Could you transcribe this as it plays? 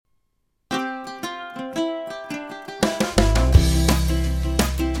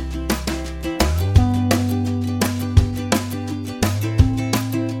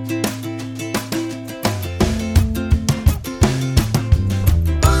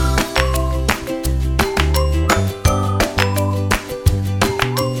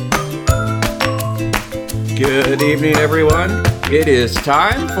Good evening, everyone. It is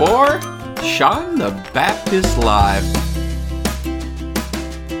time for Sean the Baptist Live.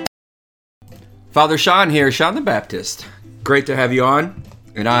 Father Sean here, Sean the Baptist. Great to have you on,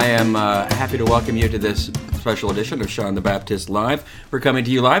 and I am happy to welcome you to this special edition of Sean the Baptist Live. We're coming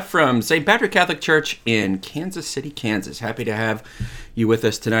to you live from St. Patrick Catholic Church in Kansas City, Kansas. Happy to have you with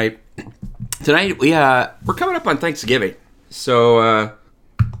us tonight. Tonight, we're coming up on Thanksgiving, so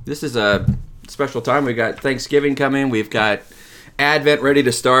this is a special time. We've got Thanksgiving coming. We've got Advent ready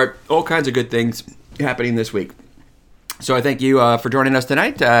to start. All kinds of good things happening this week. So I thank you for joining us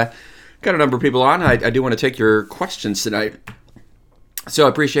tonight. Got a number of people on. I do want to take your questions tonight. So I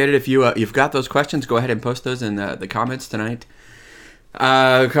appreciate it. If you've got those questions, go ahead and post those in the comments tonight.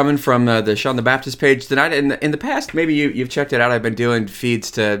 Coming from the Sean the Baptist page tonight. In the past, maybe you've checked it out. I've been doing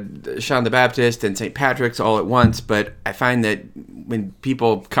feeds to Sean the Baptist and St. Patrick's all at once, but I find that when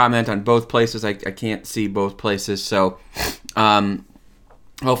people comment on both places, I can't see both places. So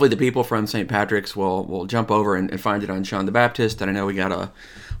hopefully the people from St. Patrick's will jump over and find it on Sean the Baptist. And I know we got a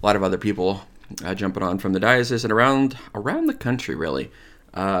lot of other people jumping on from the diocese and around the country, really.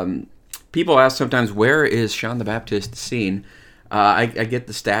 People ask sometimes, where is Sean the Baptist seen? I get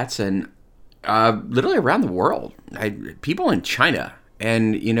the stats, and literally around the world. People in China.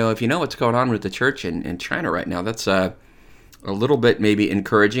 And, if you know what's going on with the church in China right now, that's a little bit maybe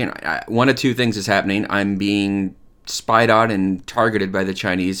encouraging. One of two things is happening. I'm being spied on and targeted by the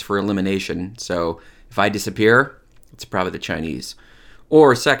Chinese for elimination. So if I disappear, it's probably the Chinese.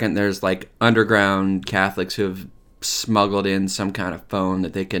 Or second, there's like underground Catholics who've smuggled in some kind of phone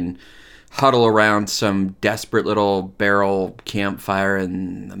that they can huddle around some desperate little barrel campfire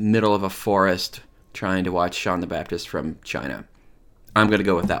in the middle of a forest trying to watch Sean the Baptist from China. I'm going to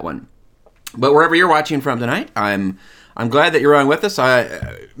go with that one. But wherever you're watching from tonight, I'm glad that you're on with us.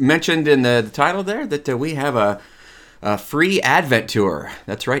 I mentioned in the title there that we have a free Advent tour.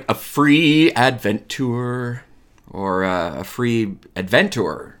 That's right, a free Advent tour, or a free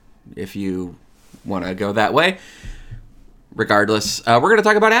Adventour, if you want to go that way. Regardless, we're going to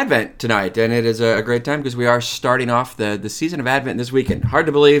talk about Advent tonight, and it is a great time because we are starting off the season of Advent this weekend. Hard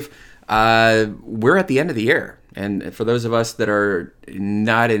to believe we're at the end of the year, and for those of us that are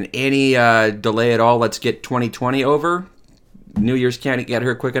not in any delay at all, let's get 2020 over. New Year's can't get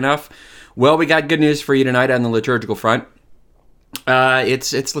here quick enough. Well, we got good news for you tonight on the liturgical front.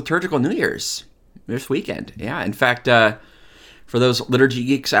 It's liturgical New Year's this weekend. Yeah, in fact, for those liturgy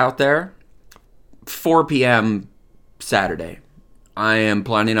geeks out there, 4 p.m. Saturday, I am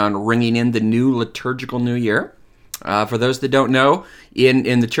planning on ringing in the new liturgical New Year. For those that don't know,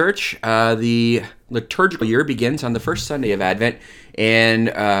 in the church, the liturgical year begins on the first Sunday of Advent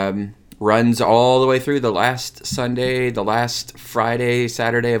and runs all the way through the last Sunday, the last Friday,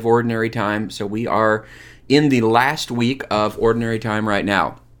 Saturday of Ordinary Time. So we are in the last week of Ordinary Time right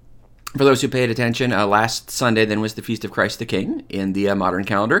now. For those who paid attention, last Sunday then was the Feast of Christ the King in the modern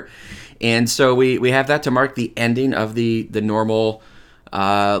calendar. And so we have that to mark the ending of the normal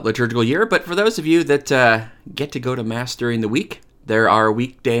liturgical year. But for those of you that get to go to Mass during the week, there are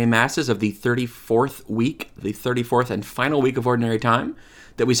weekday Masses of the 34th week, the 34th and final week of Ordinary Time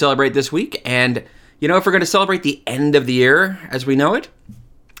that we celebrate this week. And, if we're going to celebrate the end of the year as we know it,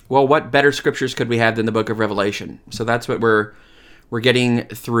 well, what better scriptures could we have than the book of Revelation? So that's what we're getting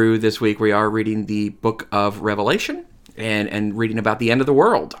through this week. We are reading the book of Revelation and reading about the end of the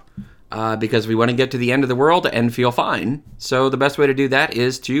world. Because we want to get to the end of the world and feel fine. So the best way to do that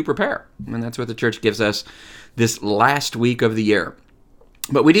is to prepare. And that's what the church gives us this last week of the year.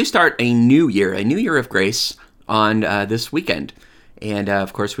 But we do start a new year of grace on this weekend. And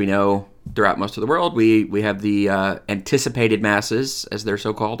of course, we know throughout most of the world, we have the anticipated Masses, as they're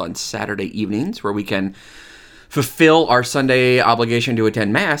so called, on Saturday evenings, where we can fulfill our Sunday obligation to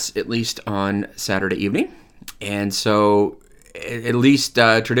attend Mass, at least on Saturday evening. And so at least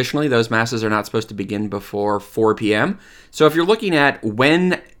traditionally, those Masses are not supposed to begin before 4 p.m. So if you're looking at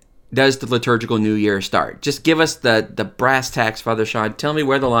when does the liturgical New Year start, just give us the brass tacks, Father Sean. Tell me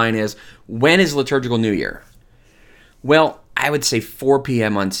where the line is. When is liturgical New Year? Well, I would say 4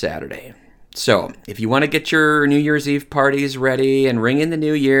 p.m. on Saturday. So if you want to get your New Year's Eve parties ready and ring in the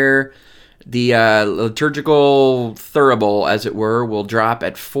New Year, the liturgical thurible, as it were, will drop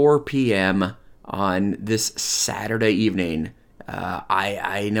at 4 p.m. on this Saturday evening.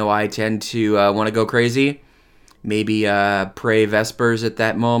 I know I tend to want to go crazy. Maybe pray Vespers at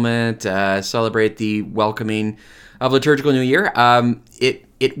that moment, celebrate the welcoming of liturgical New Year.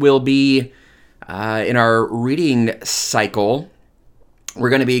 It will be in our reading cycle. We're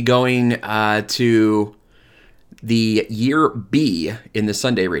going to be going to the year B in the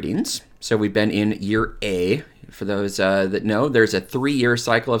Sunday readings. So we've been in year A. For those that know, there's a 3-year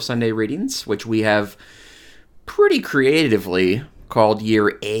cycle of Sunday readings, which we have pretty creatively called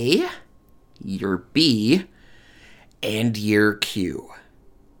year A, year B, and year Q.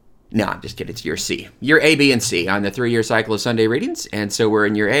 No, I'm just kidding. It's year C. Year A, B, and C on the 3-year cycle of Sunday readings. And so we're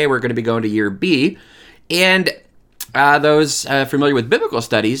in year A. We're going to be going to year B. And those familiar with biblical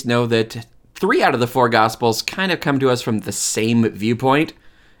studies know that 3 out of the 4 Gospels kind of come to us from the same viewpoint.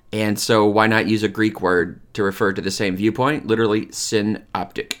 And so why not use a Greek word to refer to the same viewpoint? Literally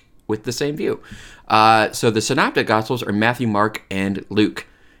synoptic, with the same view. So the synoptic Gospels are Matthew, Mark, and Luke.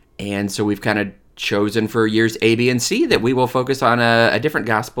 And so we've kind of chosen for years A, B, and C that we will focus on a different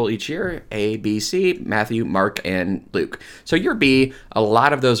gospel each year. A, B, C, Matthew, Mark, and Luke. So year B, a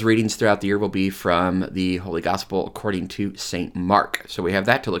lot of those readings throughout the year will be from the Holy Gospel according to St. Mark. So we have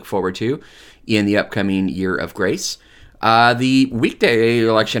that to look forward to in the upcoming year of grace. The weekday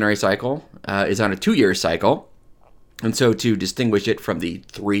lectionary cycle is on a 2-year cycle. And so to distinguish it from the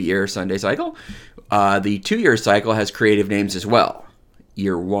 3-year Sunday cycle, the 2-year cycle has creative names as well.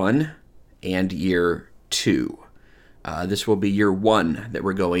 Year 1 and year 2. This will be year 1 that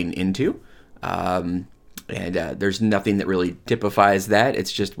we're going into. And there's nothing that really typifies that.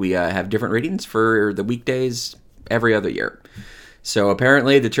 It's just we have different readings for the weekdays every other year. So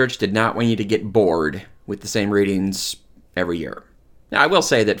apparently the church did not want you to get bored with the same readings every year. Now, I will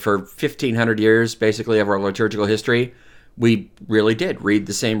say that for 1,500 years, basically, of our liturgical history, we really did read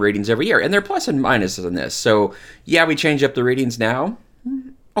the same readings every year. And there are plus and minuses in this. So, yeah, we change up the readings now.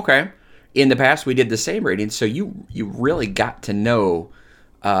 Okay. In the past, we did the same readings, so you really got to know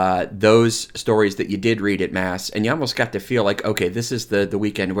those stories that you did read at Mass, and you almost got to feel like, okay, this is the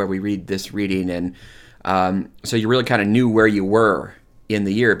weekend where we read this reading, and so you really kind of knew where you were in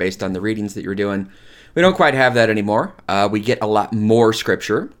the year based on the readings that you were doing. We don't quite have that anymore. We get a lot more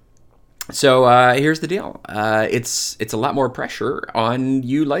Scripture. So here's the deal. It's a lot more pressure on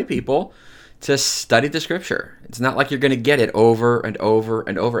you lay people to study the Scripture. It's not like you're going to get it over and over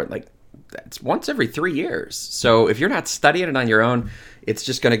and over. Like, that's once every 3 years. So if you're not studying it on your own, it's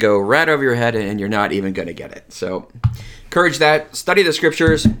just going to go right over your head and you're not even going to get it. So encourage that. Study the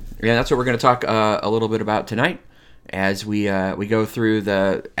Scriptures. And that's what we're going to talk a little bit about tonight as we go through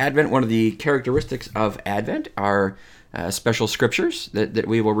the Advent. One of the characteristics of Advent are special scriptures that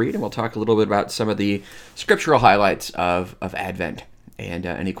we will read, and we'll talk a little bit about some of the scriptural highlights of Advent and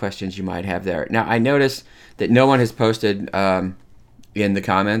any questions you might have there. Now, I noticed that no one has posted in the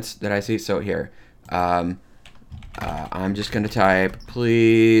comments that I see. So here, I'm just going to type,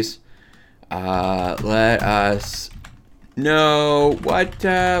 please let us know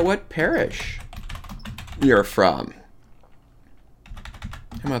what parish you're from.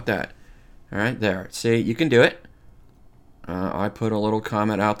 How about that? All right, there. See, you can do it. I put a little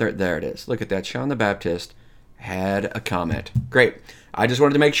comment out there. There it is. Look at that. Sean the Baptist had a comment. Great. I just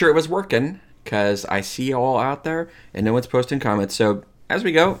wanted to make sure it was working because I see you all out there and no one's posting comments. So as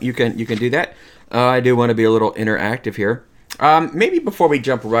we go, you can do that. I do want to be a little interactive here. Maybe before we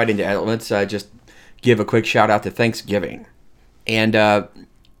jump right into it, let's just give a quick shout out to Thanksgiving. And,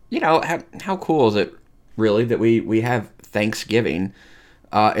 how cool is it really that we have Thanksgiving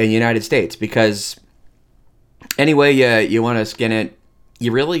in the United States? Because any way you want to skin it,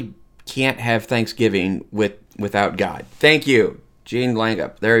 you really can't have Thanksgiving without God. Thank you, Gene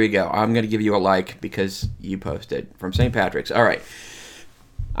Langup. There you go. I'm going to give you a like because you posted from St. Patrick's. All right.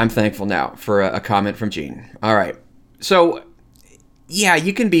 I'm thankful now for a comment from Gene. All right. So, yeah,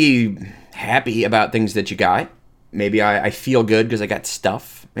 you can be happy about things that you got. Maybe I feel good because I got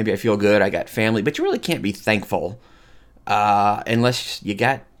stuff. Maybe I feel good I got family. But you really can't be thankful unless you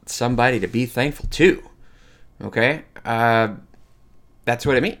got somebody to be thankful to. Okay? That's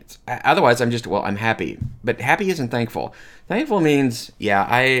what it means. Otherwise, I'm happy. But happy isn't thankful. Thankful means, yeah,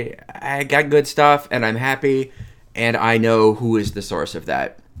 I got good stuff and I'm happy and I know who is the source of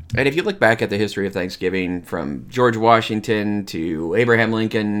that. And if you look back at the history of Thanksgiving from George Washington to Abraham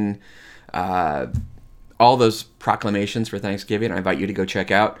Lincoln, all those proclamations for Thanksgiving, I invite you to go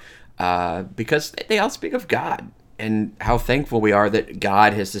check out because they all speak of God and how thankful we are that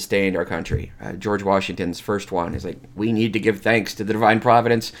God has sustained our country. George Washington's first one is like, we need to give thanks to the divine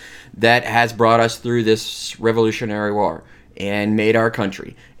providence that has brought us through this Revolutionary War and made our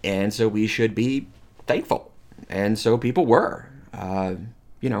country. And so we should be thankful. And so people were.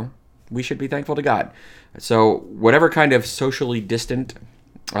 We should be thankful to God. So whatever kind of socially distant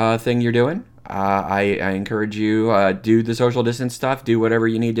thing you're doing, I encourage you, do the social distance stuff, do whatever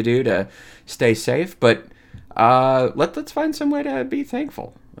you need to do to stay safe. But let's find some way to be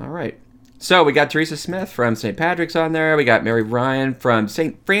thankful. All right. So we got Teresa Smith from St. Patrick's on there. We got Mary Ryan from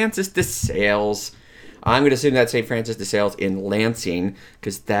St. Francis de Sales. I'm going to assume that's St. Francis de Sales in Lansing,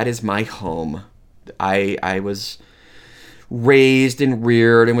 because that is my home. I was raised and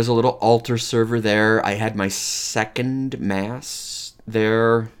reared and was a little altar server there. I had my second mass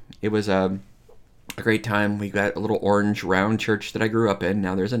there. It was a great time. We got a little orange round church that I grew up in.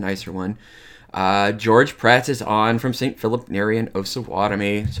 Now there's a nicer one. George Pretz is on from St. Philip Neri in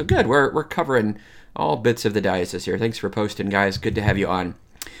Osawatomie. So good. We're covering all bits of the diocese here. Thanks for posting, guys. Good to have you on.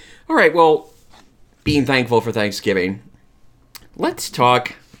 All right, well, being thankful for Thanksgiving, let's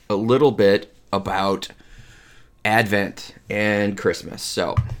talk a little bit about Advent and Christmas.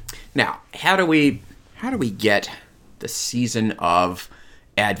 So now, how do we get the season of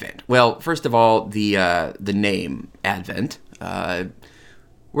Advent? Well, first of all, the name Advent.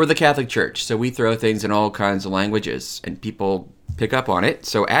 We're the Catholic Church, so we throw things in all kinds of languages, and people pick up on it.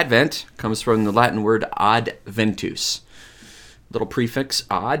 So Advent comes from the Latin word adventus. Little prefix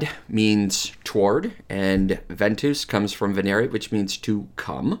ad means toward, and ventus comes from venere, which means to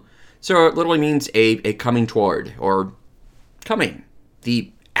come. So it literally means a coming toward, or coming,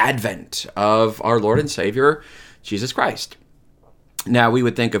 the advent of our Lord and Savior, Jesus Christ. Now, we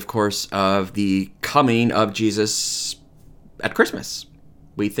would think, of course, of the coming of Jesus at Christmas.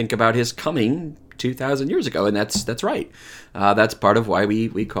 We think about his coming 2,000 years ago, and that's right. That's part of why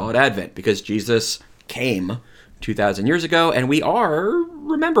we call it Advent, because Jesus came 2,000 years ago, and we are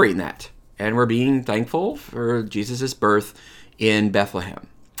remembering that. And we're being thankful for Jesus' birth in Bethlehem.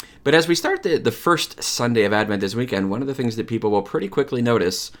 But as we start the first Sunday of Advent this weekend, one of the things that people will pretty quickly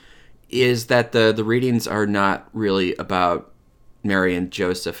notice is that the readings are not really about Mary and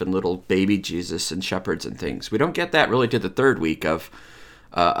Joseph and little baby Jesus and shepherds and things. We don't get that really to the third week of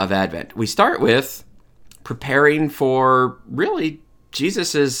Advent. We start with preparing for really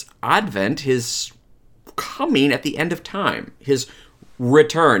Jesus's advent, his coming at the end of time, his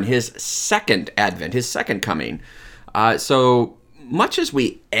return, his second advent, his second coming. So much as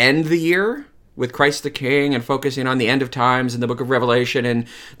we end the year with Christ the King and focusing on the end of times in the book of Revelation and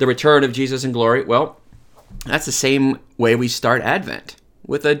the return of Jesus in glory, well, that's the same way we start Advent,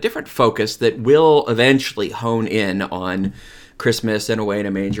 with a different focus that will eventually hone in on Christmas and Away in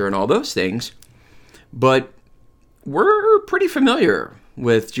a Manger and all those things. But we're pretty familiar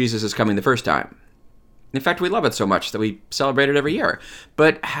with Jesus' coming the first time. In fact, we love it so much that we celebrate it every year.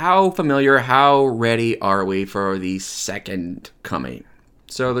 But how familiar, how ready are we for the second coming?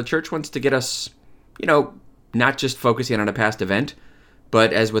 So the church wants to get us, not just focusing on a past event,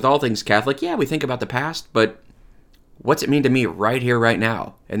 but as with all things Catholic, yeah, we think about the past, but what's it mean to me right here, right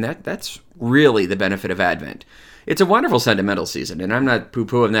now? And that's really the benefit of Advent. It's a wonderful sentimental season, and I'm not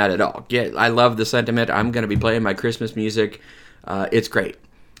poo-pooing that at all. Yeah, I love the sentiment. I'm going to be playing my Christmas music. It's great.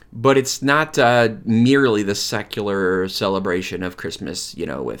 But it's not merely the secular celebration of Christmas,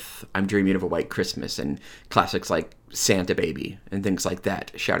 with I'm Dreaming of a White Christmas and classics like Santa Baby and things like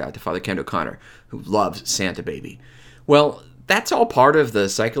that. Shout out to Father Ken O'Connor, who loves Santa Baby. Well, that's all part of the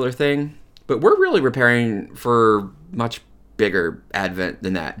secular thing, but we're really preparing for much bigger Advent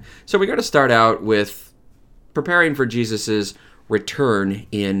than that. So we got to start out with preparing for Jesus's return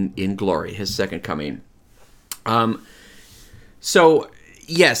in glory, his second coming. So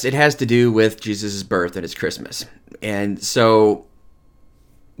yes, it has to do with Jesus' birth and his Christmas. And so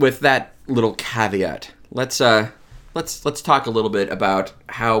with that little caveat, let's talk a little bit about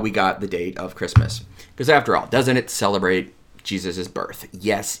how we got the date of Christmas. Because after all, doesn't it celebrate Jesus' birth?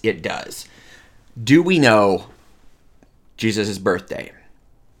 Yes, it does. Do we know Jesus' birthday?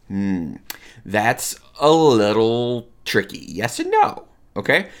 That's a little tricky. Yes and no.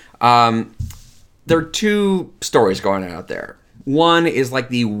 Okay? There are two stories going on out there. One is like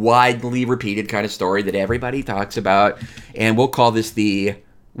the widely repeated kind of story that everybody talks about, and we'll call this the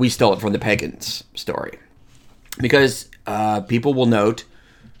 "we stole it from the pagans" story. Because people will note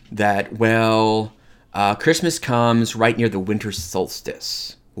that, Christmas comes right near the winter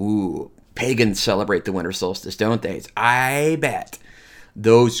solstice. Ooh, pagans celebrate the winter solstice, don't they? I bet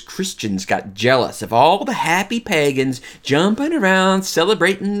those Christians got jealous of all the happy pagans jumping around,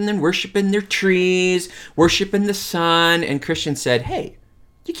 celebrating and worshiping their trees, worshiping the sun. And Christians said, hey,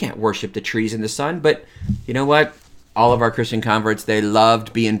 you can't worship the trees and the sun. But you know what? All of our Christian converts, they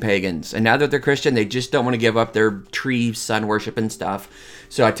loved being pagans. And now that they're Christian, they just don't want to give up their tree, sun worshiping stuff.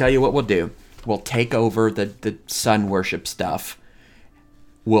 So I tell you what we'll do. We'll take over the sun worship stuff.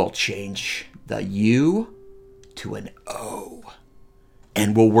 We'll change the U to an O.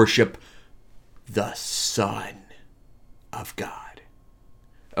 And we'll worship the Son of God.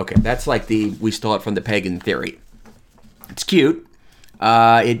 Okay, that's like we stole it from the pagan theory. It's cute.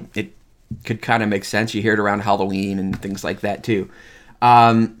 It could kind of make sense. You hear it around Halloween and things like that too.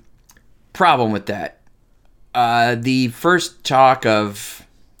 Problem with that. The first talk of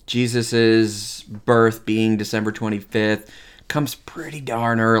Jesus's birth being December 25th comes pretty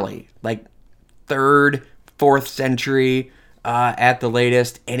darn early, like 3rd, 4th century at the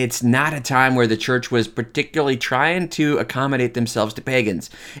latest, and it's not a time where the church was particularly trying to accommodate themselves to pagans.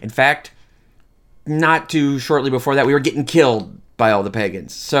 In fact, not too shortly before that, we were getting killed by all the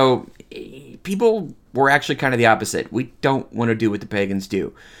pagans. So people were actually kind of the opposite. We don't want to do what the pagans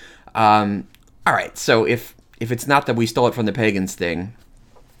do. All right, so if it's not that we stole it from the pagans thing,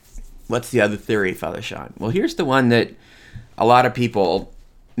 what's the other theory, Father Sean? Well, here's the one that a lot of people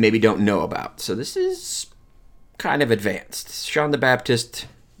maybe don't know about. So this is kind of advanced. John the Baptist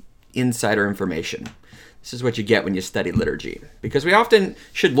insider information. This is what you get when you study liturgy. Because we often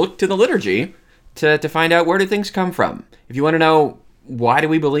should look to the liturgy to find out where do things come from. If you want to know why do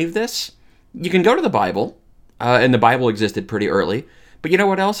we believe this, you can go to the Bible, and the Bible existed pretty early. But you know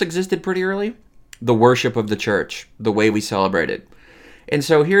what else existed pretty early? The worship of the church, the way we celebrate it. And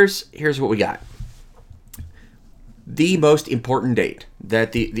so here's what we got. The most important date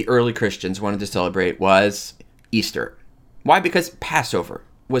that the early Christians wanted to celebrate was Easter. Why? Because Passover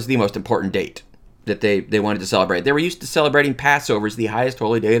was the most important date that they wanted to celebrate. They were used to celebrating Passover as the highest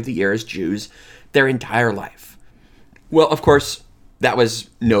holy day of the year as Jews their entire life. Well, of course, that was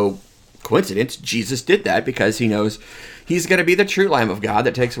no coincidence. Jesus did that because he knows he's going to be the true Lamb of God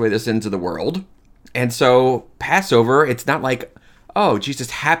that takes away the sins of the world. And so Passover, it's not like, oh,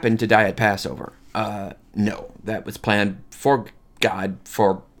 Jesus happened to die at Passover. No, that was planned for God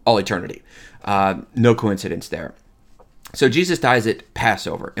for all eternity. No coincidence there. So Jesus dies at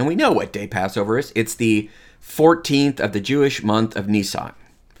Passover. And we know what day Passover is. It's the 14th of the Jewish month of Nisan.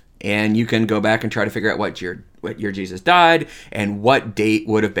 And you can go back and try to figure out what year Jesus died and what date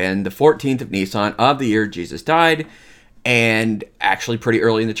would have been the 14th of Nisan of the year Jesus died. And actually pretty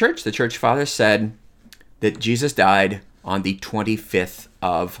early in the church fathers said that Jesus died on the 25th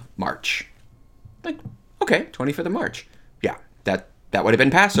of March. Like, okay, 25th of March. Yeah, that would have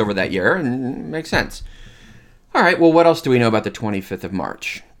been Passover that year, and makes sense. All right, well, what else do we know about the 25th of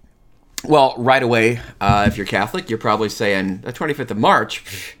March? Well, right away, if you're Catholic, you're probably saying, the 25th of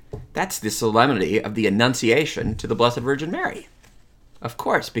March, that's the solemnity of the Annunciation to the Blessed Virgin Mary. Of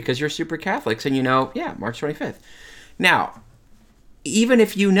course, because you're super Catholics and you know, yeah, March 25th. Now, even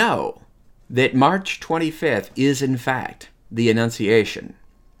if you know that March 25th is, in fact, the Annunciation,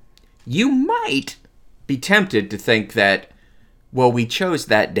 you might be tempted to think that, well, we chose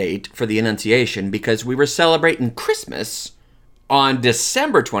that date for the Annunciation because we were celebrating Christmas on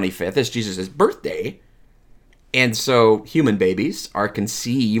December 25th as Jesus' birthday, and so human babies are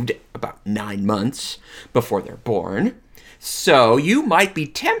conceived about 9 months before they're born. So you might be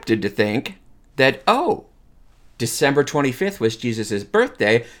tempted to think that, oh, December 25th was Jesus'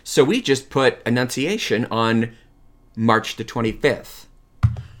 birthday, so we just put Annunciation on March the 25th.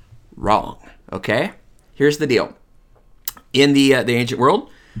 Wrong, okay? Here's the deal. In the ancient world,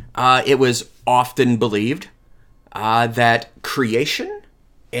 it was often believed that creation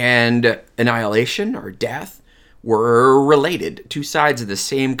and annihilation or death were related, two sides of the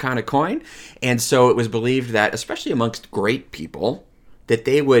same kind of coin. And so it was believed that, especially amongst great people, that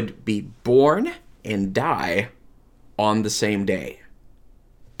they would be born and die on the same day.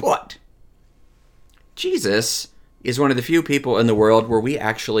 But Jesus is one of the few people in the world where we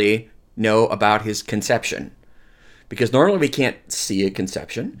actually know about his conception. Because normally we can't see a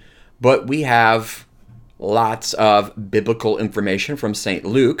conception, but we have lots of biblical information from St.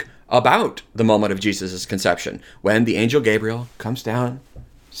 Luke about the moment of Jesus' conception. When the angel Gabriel comes down,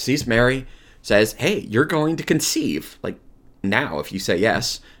 sees Mary, says, hey, you're going to conceive, like now if you say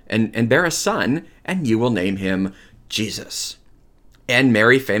yes, and bear a son, and you will name him Jesus. And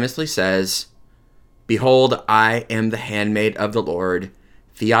Mary famously says, behold, I am the handmaid of the Lord,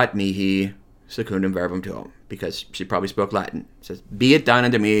 fiat mihi secundum verbum tuum. Because she probably spoke Latin. It says, be it done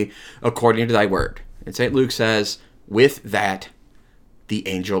unto me according to thy word. And St. Luke says, with that, the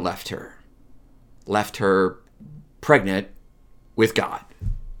angel left her pregnant with God.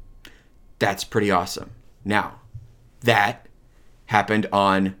 That's pretty awesome. Now, that happened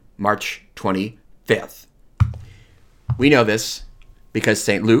on March 25th. We know this because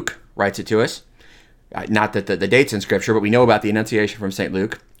St. Luke writes it to us. Not that the date's in Scripture, but we know about the Annunciation from St.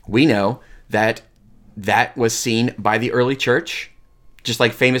 Luke. We know that was seen by the early church, just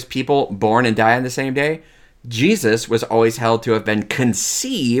like famous people born and die on the same day. Jesus was always held to have been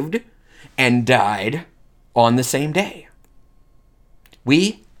conceived and died on the same day.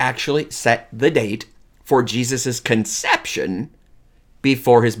 We actually set the date for Jesus' conception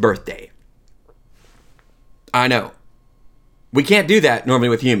before his birthday. I know. We can't do that normally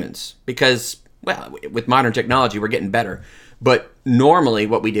with humans because, well, with modern technology, we're getting better. But normally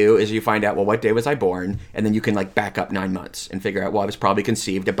what we do is you find out, well, what day was I born? And then you can like back up 9 months and figure out, well, I was probably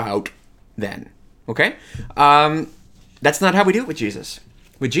conceived about then. Okay? That's not how we do it with Jesus.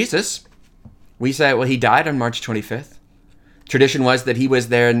 With Jesus, we say, well, he died on March 25th. Tradition was that he was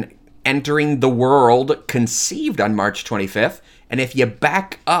then entering the world conceived on March 25th. And if you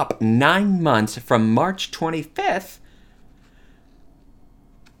back up 9 months from March 25th,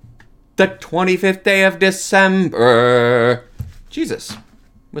 the 25th day of December, Jesus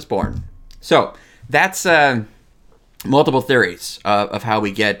was born. So that's multiple theories of how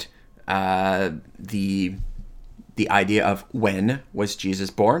we get the idea of when was Jesus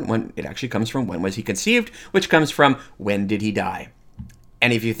born. When it actually comes from when was he conceived, which comes from when did he die.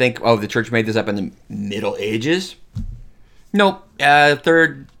 And if you think, oh, the church made this up in the Middle Ages, nope.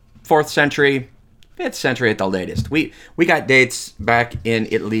 3rd, 4th century, 5th century at the latest. We got dates back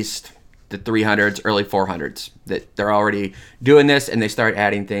in at least the 300s, early 400s, that they're already doing this, and they start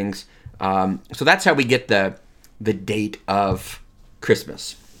adding things. So that's how we get the date of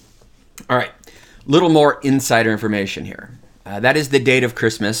Christmas. All right, little more insider information here. That is the date of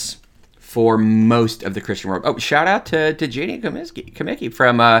Christmas for most of the Christian world. Oh, shout out to Jeannie Kamicki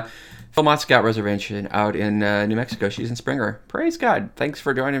from Philmont Scout Reservation out in New Mexico. She's in Springer. Praise God. Thanks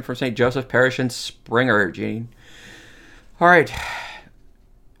for joining from St. Joseph Parish in Springer, Jeannie. All right.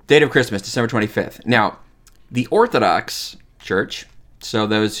 Date of Christmas, December 25th. Now, the Orthodox Church, so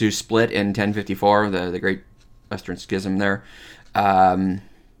those who split in 1054, the Great Western Schism there,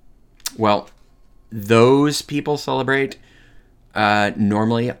 well, those people celebrate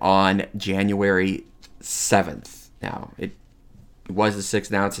normally on January 7th. Now, it was the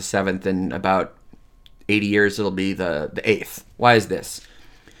 6th, now it's the 7th. In about 80 years, it'll be the 8th. Why is this?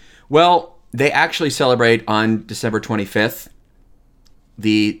 Well, they actually celebrate on December 25th.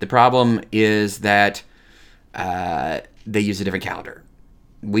 The problem is that they use a different calendar.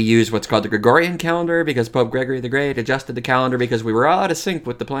 We use what's called the Gregorian calendar because Pope Gregory the Great adjusted the calendar because we were all out of sync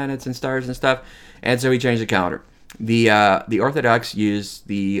with the planets and stars and stuff, and so he changed the calendar. The Orthodox use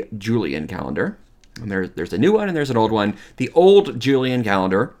the Julian calendar, and there's a new one and there's an old one. The old Julian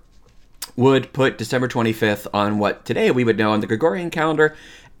calendar would put December 25th on what today we would know on the Gregorian calendar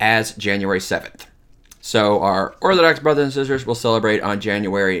as January 7th. So our Orthodox brothers and sisters will celebrate on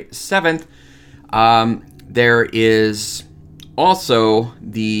January 7th. There is also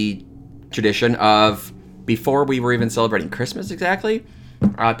the tradition of, before we were even celebrating Christmas exactly,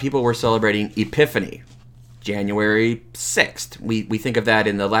 people were celebrating Epiphany, January 6th. We think of that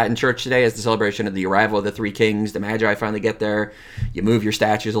in the Latin Church today as the celebration of the arrival of the three kings. The Magi finally get there. You move your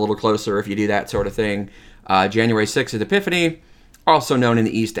statues a little closer if you do that sort of thing. January 6th is Epiphany, also known in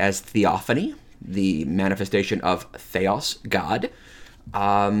the East as Theophany, the manifestation of Theos, God.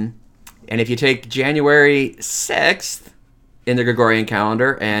 And if you take January 6th in the Gregorian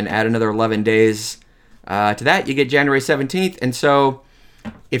calendar and add another 11 days to that, you get January 17th. And so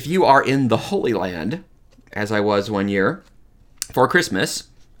if you are in the Holy Land, as I was one year, for Christmas,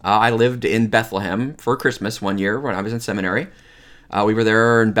 I lived in Bethlehem for Christmas one year when I was in seminary. We were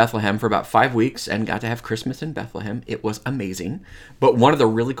there in Bethlehem for about 5 weeks and got to have Christmas in Bethlehem. It was amazing. But one of the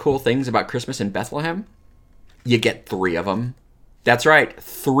really cool things about Christmas in Bethlehem, you get 3 of them. That's right,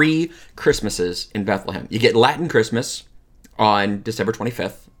 3 Christmases in Bethlehem. You get Latin Christmas on December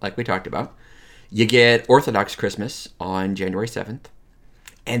 25th, like we talked about. You get Orthodox Christmas on January 7th.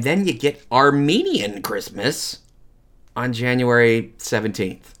 And then you get Armenian Christmas on January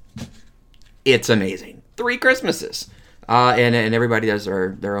 17th. It's amazing. 3 Christmases. And everybody does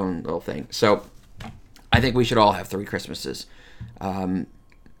their own little thing. So I think we should all have 3 Christmases.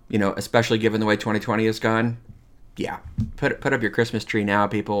 Especially given the way 2020 has gone. Yeah, put up your Christmas tree now,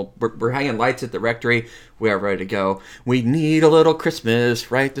 people. We're hanging lights at the rectory. We are ready to go. We need a little Christmas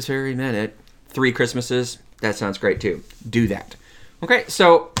right this very minute. 3 Christmases. That sounds great too. Do that. Okay,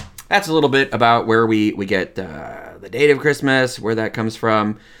 so that's a little bit about where we get the date of Christmas, where that comes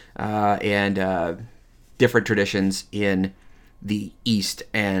from, and different traditions in the East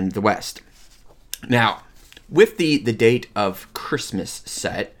and the West. Now, with the date of Christmas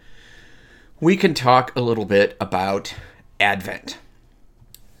set, we can talk a little bit about Advent.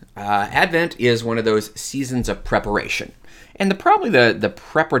 Advent is one of those seasons of preparation. And probably the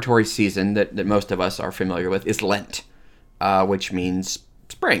preparatory season that most of us are familiar with is Lent, which means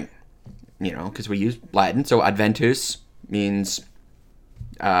spring, because we use Latin. So Adventus means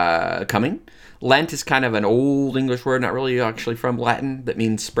coming. Lent is kind of an old English word, not really actually from Latin, that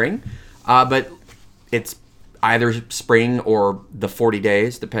means spring. But it's either spring or the 40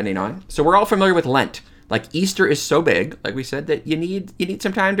 days, depending on. So we're all familiar with Lent, Like Easter is so big, like we said, that you need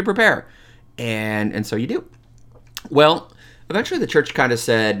some time to prepare. And so you do. Well, eventually the church kind of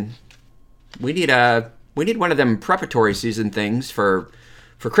said, we need one of them preparatory season things for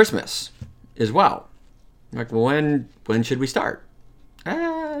Christmas as well. Like, well, when should we start?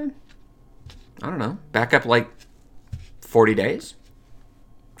 I don't know. Back up like 40 days?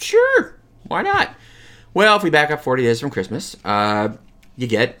 Sure, why not? Well, if we back up 40 days from Christmas, you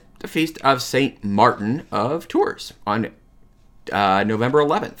get the Feast of St. Martin of Tours on November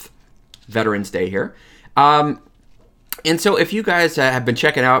 11th. Veterans Day here. And so if you guys have been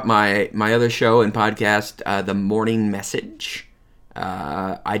checking out my other show and podcast, The Morning Message,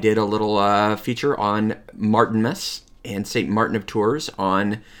 I did a little feature on Martinmas and St. Martin of Tours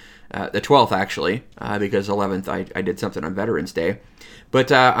on the 12th, actually, because 11th I did something on Veterans Day.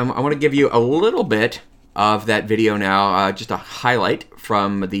 But I want to give you a little bit of that video now, just a highlight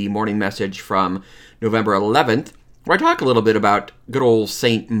from the morning message from November 11th, where I talk a little bit about good old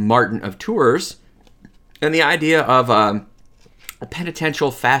St. Martin of Tours and the idea of a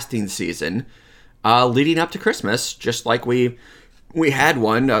penitential fasting season leading up to Christmas, just like we had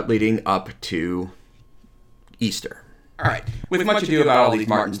one leading up to Easter. All right, with much ado about all these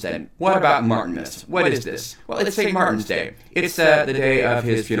Martins then, what about Martinmas? What is this? Well, it's St. Martin's Day. It's the day of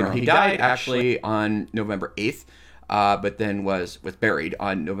his funeral. He died actually on November 8th, but then was buried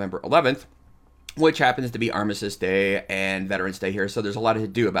on November 11th, which happens to be Armistice Day and Veterans Day here, so there's a lot to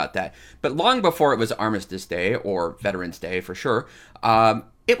do about that. But long before it was Armistice Day, or Veterans Day for sure,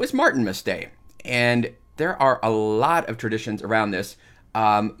 it was Martinmas Day. And there are a lot of traditions around this,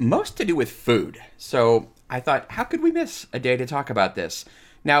 most to do with food. So I thought, how could we miss a day to talk about this?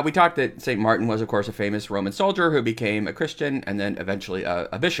 Now, we talked that St. Martin was, of course, a famous Roman soldier who became a Christian and then eventually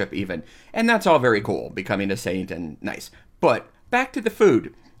a bishop even. And that's all very cool, becoming a saint and nice. But back to the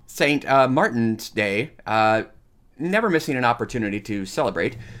food. St. Martin's Day, never missing an opportunity to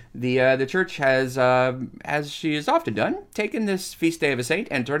celebrate. The church has, as she has often done, taken this feast day of a saint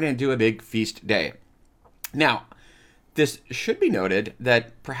and turned it into a big feast day. Now, this should be noted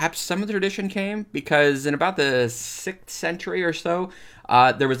that perhaps some of the tradition came because in about the 6th century or so,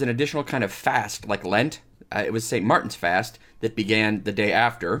 there was an additional kind of fast, like Lent. It was St. Martin's fast that began the day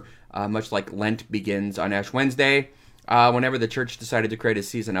after, much like Lent begins on Ash Wednesday. Whenever the church decided to create a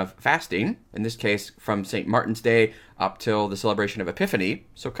season of fasting, in this case from St. Martin's Day up till the celebration of Epiphany,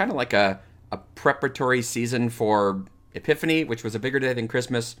 so kind of like a preparatory season for Epiphany, which was a bigger day than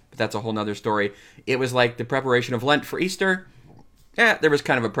Christmas, but that's a whole nother story. It was like the preparation of Lent for Easter. There was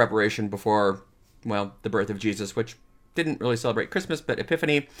kind of a preparation before, well, the birth of Jesus, which didn't really celebrate Christmas, but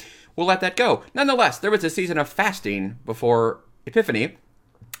Epiphany, we'll let that go. Nonetheless, there was a season of fasting before Epiphany,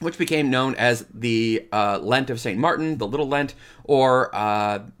 which became known as the Lent of St. Martin, the Little Lent, or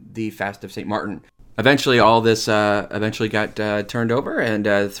the Fast of St. Martin. Eventually, all this got turned over, and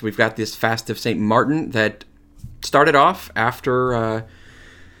so we've got this Fast of St. Martin that started off after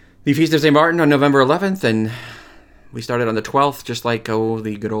the Feast of St. Martin on November 11th, and we started on the 12th, just like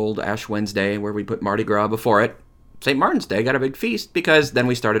the good old Ash Wednesday, where we put Mardi Gras before it. St. Martin's Day got a big feast because then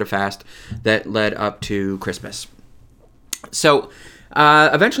we started a fast that led up to Christmas. So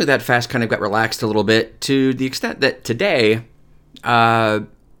eventually that fast kind of got relaxed a little bit to the extent that today,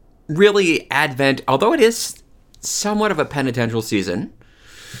 really Advent, although it is somewhat of a penitential season,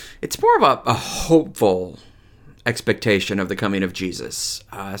 it's more of a hopeful expectation of the coming of Jesus.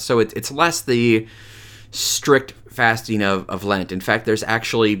 So it's less the strict fasting of Lent. In fact, there's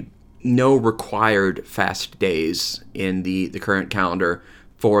actually no required fast days in the current calendar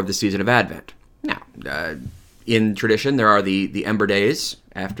for the season of Advent. Now, in tradition, there are the Ember Days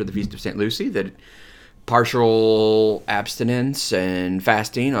after the Feast of St. Lucy, that partial abstinence and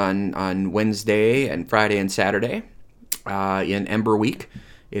fasting on Wednesday and Friday and Saturday in Ember Week,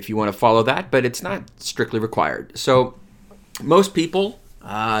 if you want to follow that, but it's not strictly required. So most people,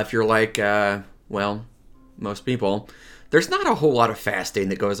 if you're like, most people, there's not a whole lot of fasting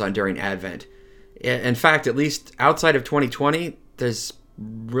that goes on during Advent. In fact, at least outside of 2020, there's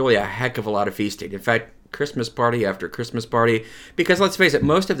really a heck of a lot of feasting. In fact, Christmas party after Christmas party, because let's face it,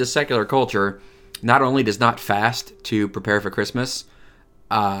 most of the secular culture not only does not fast to prepare for Christmas,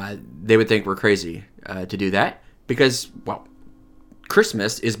 they would think we're crazy to do that, because, well,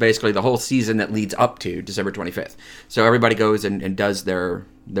 Christmas is basically the whole season that leads up to December 25th. So everybody goes and does their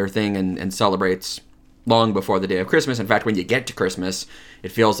thing and celebrates long before the day of Christmas. In fact, when you get to Christmas,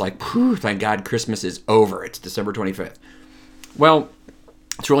 it feels like, thank God Christmas is over. It's December 25th. Well,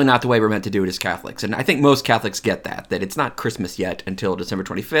 it's really not the way we're meant to do it as Catholics. And I think most Catholics get that it's not Christmas yet until December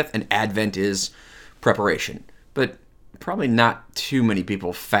 25th, and Advent is preparation. But probably not too many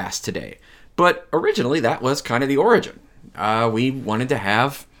people fast today. But originally, that was kind of the origin. We wanted to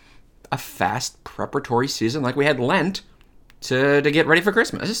have a fast preparatory season like we had Lent to get ready for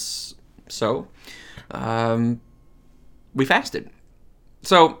Christmas. So we fasted.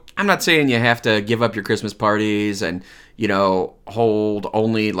 So I'm not saying you have to give up your Christmas parties and, hold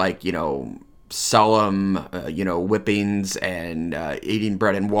only solemn, whippings and eating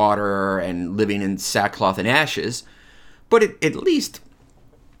bread and water and living in sackcloth and ashes. But at least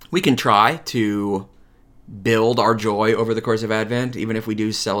we can try to build our joy over the course of Advent, even if we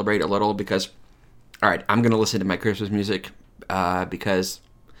do celebrate a little, because, all right, I'm going to listen to my Christmas music because,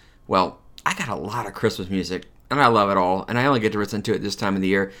 well, I got a lot of Christmas music, and I love it all, and I only get to listen to it this time of the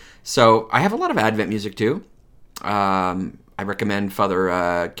year. So I have a lot of Advent music, too. I recommend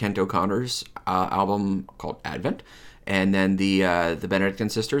Father Kent O'Connor's album called Advent, and then the Benedictine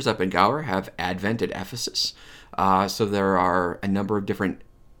sisters up in Gower have Advent at Ephesus. So there are a number of different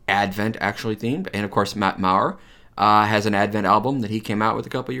Advent actually themed, and of course Matt Maurer has an Advent album that he came out with a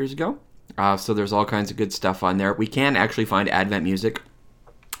couple years ago. So there's all kinds of good stuff on there. We can actually find Advent music.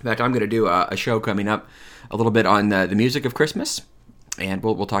 In fact, I'm going to do a show coming up a little bit on the music of Christmas, and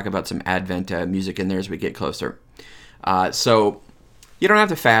we'll talk about some Advent music in there as we get closer. So you don't have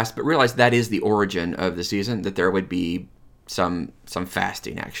to fast, but realize that is the origin of the season, that there would be some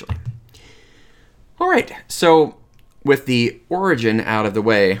fasting actually. All right, so with the origin out of the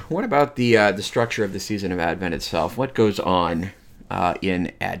way, what about the structure of the season of Advent itself? What goes on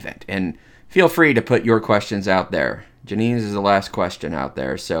in Advent? And feel free to put your questions out there. Janine's is the last question out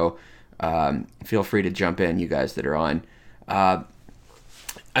there, so feel free to jump in, you guys that are on.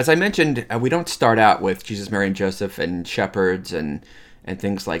 As I mentioned, we don't start out with Jesus, Mary, and Joseph and shepherds and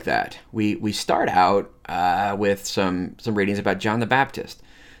things like that. We start out with some readings about John the Baptist.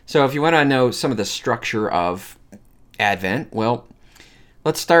 So if you want to know some of the structure of Advent, well,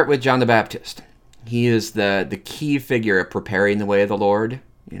 let's start with John the Baptist. He is the key figure of preparing the way of the Lord.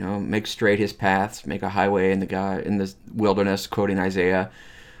 Make straight his paths, make a highway in the wilderness, quoting Isaiah.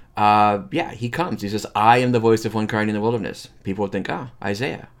 He comes. He says, I am the voice of one crying in the wilderness. People would think,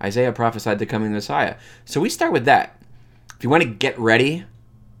 Isaiah. Isaiah prophesied the coming Messiah. So we start with that. If you want to get ready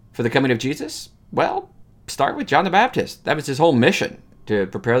for the coming of Jesus, well, start with John the Baptist. That was his whole mission, to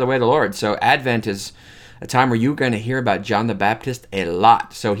prepare the way of the Lord. So Advent is a time where you're going to hear about John the Baptist a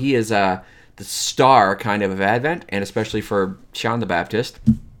lot. So he is the star kind of Advent, and especially for John the Baptist,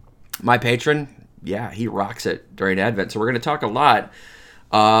 my patron, he rocks it during Advent. So we're going to talk a lot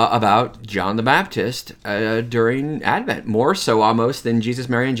about John the Baptist during Advent, more so almost than Jesus,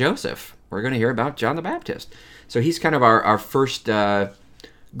 Mary, and Joseph. We're going to hear about John the Baptist. So he's kind of our first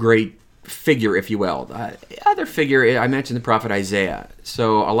great figure, if you will. The other figure, I mentioned the prophet Isaiah.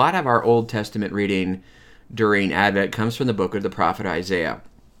 So a lot of our Old Testament reading during Advent comes from the book of the prophet Isaiah.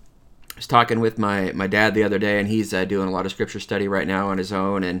 I was talking with my dad the other day, and he's doing a lot of scripture study right now on his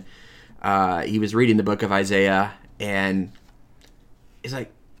own, and he was reading the book of Isaiah, and he's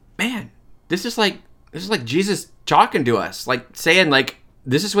like, man, this is like Jesus talking to us, like saying, like,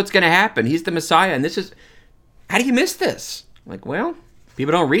 this is what's going to happen. He's the Messiah, and this is, how do you miss this? I'm like, well,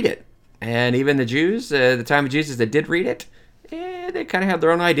 people don't read it. And even the Jews, the time of Jesus that did read it, they kind of had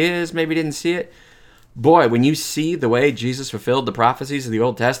their own ideas, maybe didn't see it. Boy, when you see the way Jesus fulfilled the prophecies of the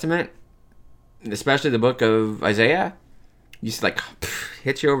Old Testament, especially the book of Isaiah, you just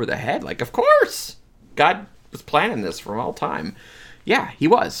hits you over the head. Like, of course, God was planning this from all time. Yeah, he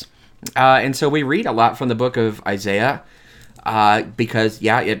was. And so we read a lot from the book of Isaiah because,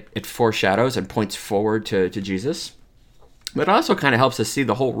 it foreshadows and points forward to Jesus. But it also kind of helps us see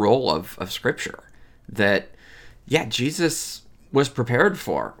the whole role of Scripture. That, Jesus was prepared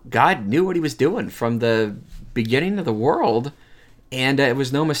for. God knew what he was doing from the beginning of the world. And it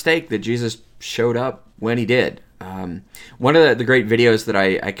was no mistake that Jesus showed up when he did. One of the great videos that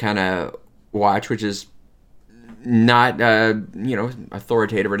I kind of watch, which is not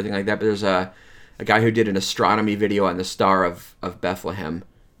authoritative or anything like that, but there's a guy who did an astronomy video on the Star of Bethlehem,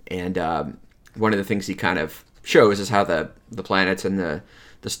 and one of the things he kind of shows is how the planets and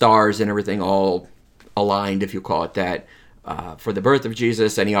the stars and everything all aligned, if you call it that, for the birth of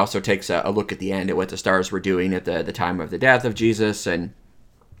Jesus. And he also takes a look at the end at what the stars were doing at the time of the death of Jesus. And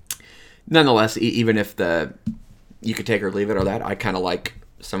nonetheless, even if you could take or leave it or that, I kind of like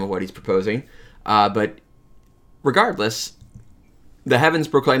some of what he's proposing. But regardless, the heavens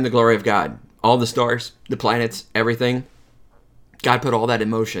proclaim the glory of God. All the stars, the planets, everything. God put all that in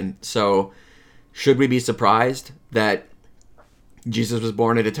motion. So should we be surprised that Jesus was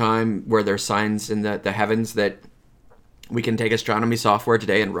born at a time where there's signs in the heavens that we can take astronomy software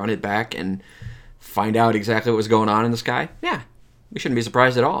today and run it back and find out exactly what was going on in the sky? Yeah, we shouldn't be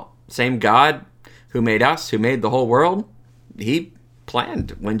surprised at all. same God who made us, who made the whole world, he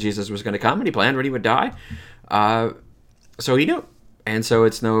planned when Jesus was going to come, and he planned when he would die. So he knew. And so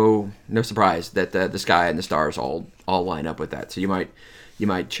it's no surprise that the sky and the stars all line up with that. So you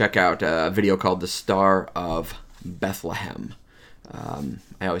might check out a video called The Star of Bethlehem.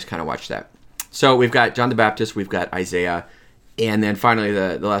 I always kind of watch that. So we've got John the Baptist, we've got Isaiah, and then finally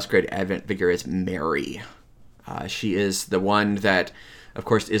the last great Advent figure is Mary. She is the one that, of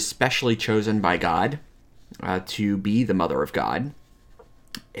course, is specially chosen by God to be the Mother of God.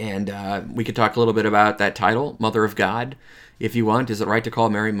 And we could talk a little bit about that title, Mother of God, if you want. Is it right to call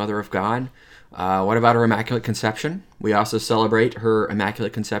Mary Mother of God? What about her Immaculate Conception? We also celebrate her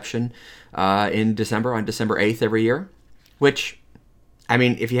Immaculate Conception in December, on December 8th every year, which, I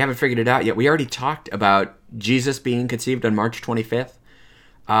mean, if you haven't figured it out yet, we already talked about Jesus being conceived on March 25th.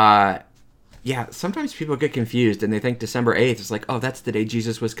 Yeah, sometimes people get confused and they think December 8th is like, oh, that's the day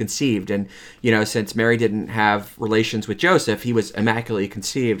Jesus was conceived. And, since Mary didn't have relations with Joseph, he was immaculately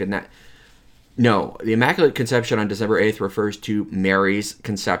conceived. And that, no, the Immaculate Conception on December 8th refers to Mary's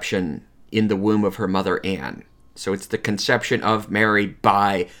conception in the womb of her mother Anne. So it's the conception of Mary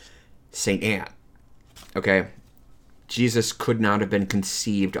by St. Anne. Okay? Jesus could not have been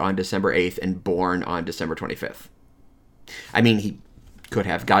conceived on December 8th and born on December 25th. I mean, he could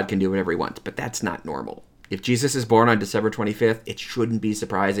have. God can do whatever he wants, but that's not normal. If Jesus is born on December 25th, it shouldn't be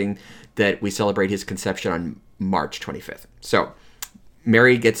surprising that we celebrate his conception on March 25th. So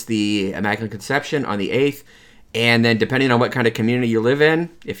Mary gets the Immaculate Conception on the 8th, and then depending on what kind of community you live in,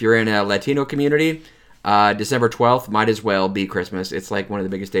 if you're in a Latino community, December 12th might as well be Christmas. It's like one of the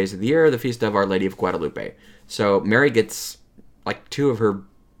biggest days of the year, the Feast of Our Lady of Guadalupe. So Mary gets like two of her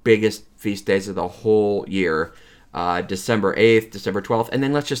biggest feast days of the whole year, December 8th, December 12th, and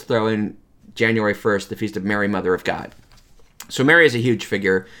then let's just throw in January 1st, the Feast of Mary, Mother of God. So Mary is a huge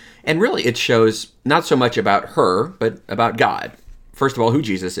figure, and really it shows not so much about her, but about God. First of all, who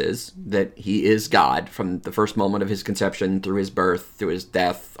Jesus is, that he is God from the first moment of his conception, through his birth, through his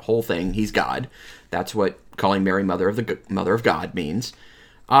death, whole thing, he's God. That's what calling Mary Mother of God means.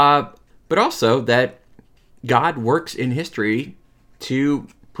 But also that God works in history to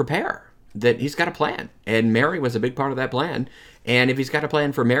prepare, that he's got a plan, and Mary was a big part of that plan. And if he's got a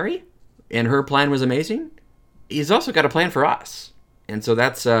plan for Mary, and her plan was amazing, he's also got a plan for us. And so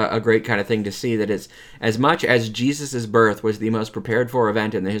that's a great kind of thing to see, that it's, as much as Jesus' birth was the most prepared for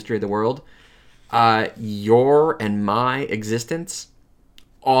event in the history of the world, your and my existence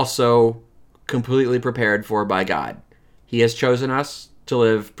also completely prepared for by God. He has chosen us to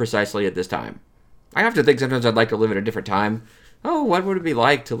live precisely at this time. I have to think sometimes I'd like to live at a different time. Oh, what would it be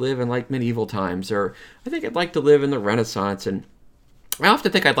like to live in like medieval times? Or I think I'd like to live in the Renaissance. And I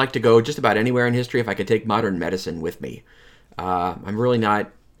often think I'd like to go just about anywhere in history if I could take modern medicine with me. I'm really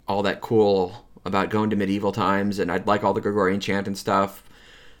not all that cool about going to medieval times, and I'd like all the Gregorian chant and stuff.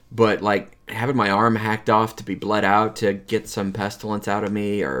 But like having my arm hacked off to be bled out to get some pestilence out of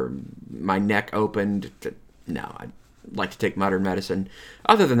me, or my neck opened, no, I'd like to take modern medicine.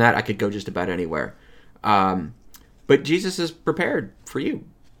 Other than that, I could go just about anywhere. But Jesus is prepared for you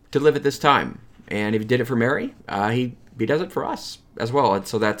to live at this time. And if he did it for Mary, he does it for us as well. And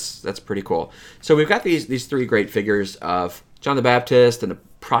so that's pretty cool. So we've got these three great figures of John the Baptist and the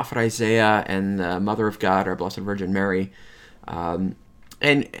prophet Isaiah and the Mother of God, our Blessed Virgin Mary. And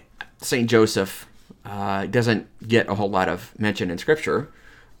St. Joseph doesn't get a whole lot of mention in Scripture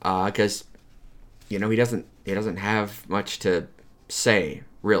because, he doesn't have much to say,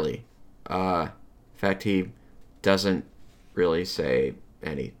 really. In fact, he doesn't really say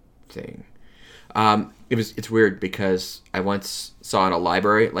anything. It's weird because I once saw in a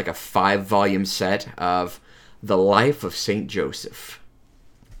library like a 5-volume set of the life of St. Joseph.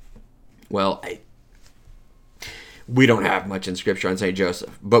 Well, we don't have much in Scripture on St.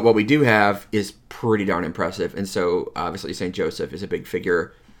 Joseph, but what we do have is pretty darn impressive. And so obviously St. Joseph is a big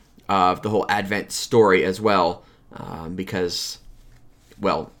figure of the whole Advent story as well, because,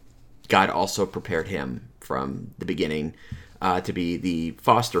 well, God also prepared him from the beginning to be the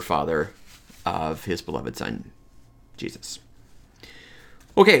foster father of his beloved son, Jesus.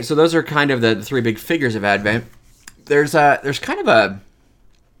 Okay, so those are kind of the three big figures of Advent. There's kind of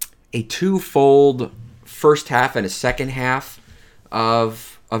a twofold first half and a second half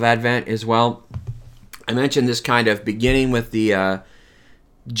of Advent as well. I mentioned this kind of beginning with the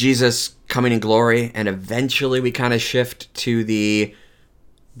Jesus coming in glory, and eventually we kind of shift to the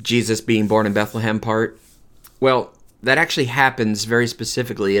Jesus being born in Bethlehem part. Well, that actually happens very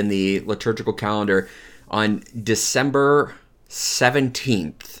specifically in the liturgical calendar on December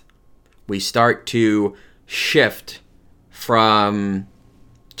 17th. We start to shift from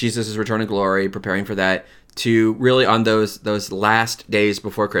Jesus' return to glory, preparing for that, to really on those last days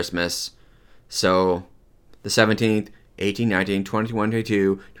before Christmas. So the 17th, 18, 19, 21,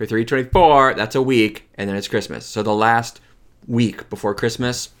 22, 23, 24, that's a week, and then it's Christmas. So the last week before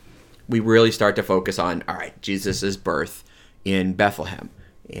Christmas, we really start to focus on, all right, Jesus' birth in Bethlehem.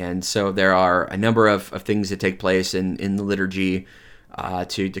 And so there are a number of things that take place in the liturgy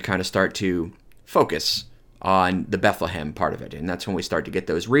to kind of start to focus on the Bethlehem part of it. And that's when we start to get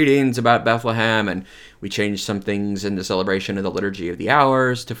those readings about Bethlehem, and we change some things in the celebration of the Liturgy of the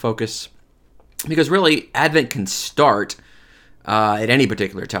Hours to focus. Because really, Advent can start at any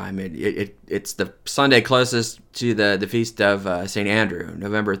particular time. It's the Sunday closest to the feast of St. Andrew,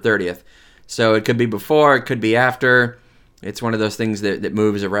 November 30th. So it could be before, it could be after. It's one of those things that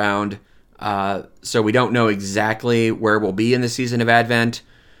moves around. So we don't know exactly where we'll be in the season of Advent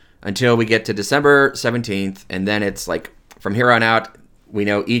until we get to December 17th. And then it's like from here on out, we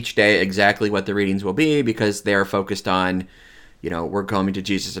know each day exactly what the readings will be because they're focused on, we're coming to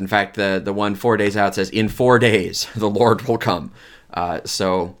Jesus. In fact, the one 4 days out says, in 4 days, the Lord will come.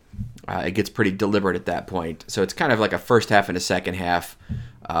 So it gets pretty deliberate at that point. So it's kind of like a first half and a second half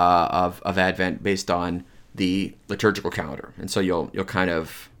of Advent based on the liturgical calendar. And so you'll kind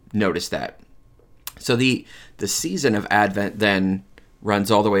of notice that. So the season of Advent then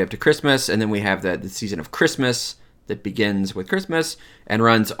runs all the way up to Christmas, and then we have the season of Christmas that begins with Christmas and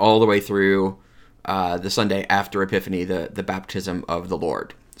runs all the way through the Sunday after Epiphany, the baptism of the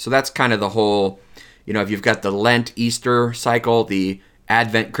Lord. So that's kind of the whole, if you've got the Lent Easter cycle, the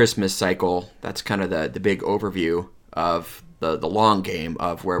Advent Christmas cycle, that's kind of the big overview of the long game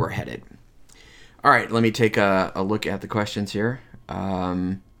of where we're headed. All right, let me take a look at the questions here.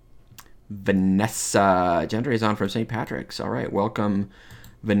 Vanessa Gentry is on from St. Patrick's. All right, welcome,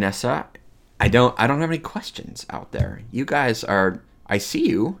 Vanessa. I don't have any questions out there. You guys I see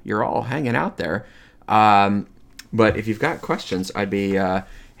you. You're all hanging out there. But if you've got questions, I'd be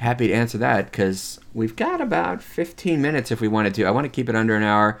happy to answer that because we've got about 15 minutes if we wanted to. I want to keep it under an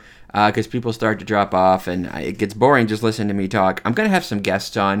hour because people start to drop off and it gets boring just listening to me talk. I'm going to have some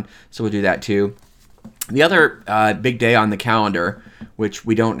guests on, so we'll do that too. The other big day on the calendar, which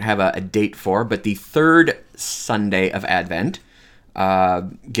we don't have a date for, but the third Sunday of Advent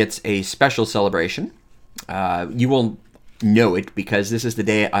gets a special celebration. You will know it because this is the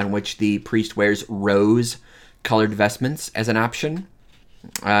day on which the priest wears rose-colored vestments as an option.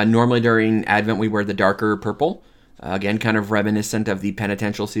 Normally during Advent we wear the darker purple, again kind of reminiscent of the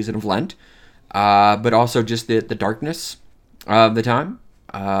penitential season of Lent, but also just the darkness of the time.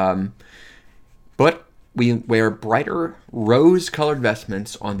 But we wear brighter rose-colored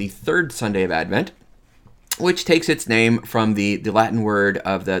vestments on the third Sunday of Advent, which takes its name from the Latin word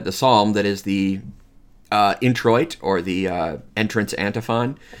of the psalm that is the introit, or the entrance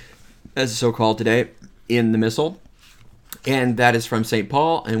antiphon, as it's so called today, in the Missal. And that is from St.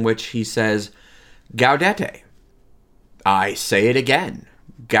 Paul, in which he says, Gaudete. I say it again,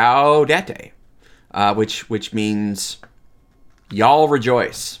 Gaudete, which means y'all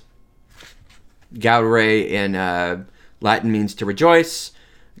rejoice. Gaudere in Latin means to rejoice.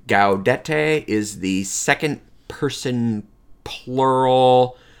 Gaudete is the second person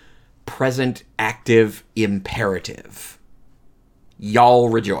plural present active imperative. Y'all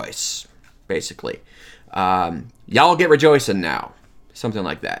rejoice, basically. Y'all get rejoicing now. Something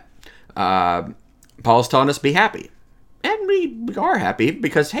like that. Paul's telling us be happy. And we are happy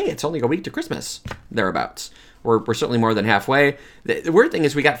because, hey, it's only a week to Christmas, thereabouts. We're certainly more than halfway. The weird thing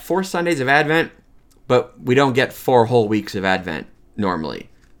is we got 4 Sundays of Advent, but we don't get 4 whole weeks of Advent normally.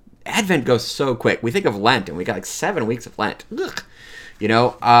 Advent goes so quick. We think of Lent, and we got like 7 weeks of Lent. Ugh.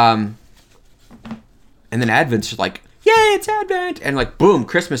 And then Advent's just like, yay, it's Advent! And like, boom,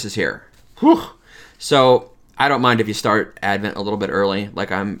 Christmas is here. Whew. So I don't mind if you start Advent a little bit early.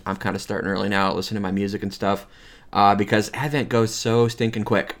 Like I'm kind of starting early now, listening to my music and stuff, because Advent goes so stinking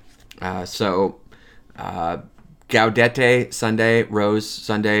quick. Gaudete Sunday, Rose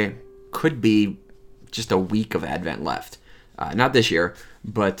Sunday, could be just a week of Advent left. Not this year,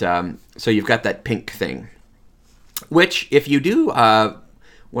 but so you've got that pink thing. Which, if you do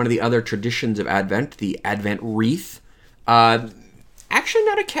one of the other traditions of Advent, the Advent wreath, actually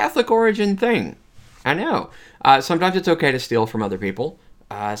not a Catholic origin thing. I know. Sometimes it's okay to steal from other people.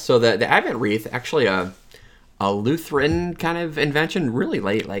 So the Advent wreath, actually a Lutheran kind of invention, really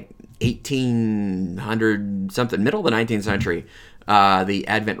late, like 1800 something, middle of the 19th century, the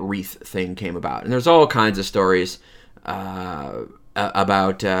Advent wreath thing came about. And there's all kinds of stories about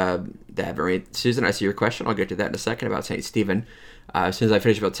the Advent wreath. Susan, I see your question. I'll get to that in a second about St. Stephen. As soon as I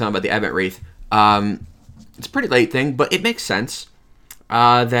finish about telling about the Advent wreath. It's a pretty late thing, but it makes sense.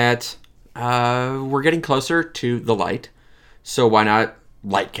 that we're getting closer to the light. So why not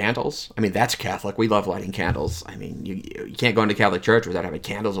light candles? I mean, that's Catholic. We love lighting candles. I mean, you can't go into Catholic church without having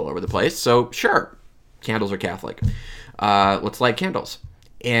candles all over the place. So sure, candles are Catholic. Let's light candles.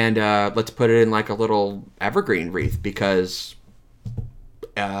 And let's put it in like a little evergreen wreath, because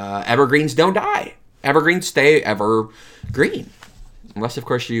evergreens don't die. Evergreens stay evergreen. Unless, of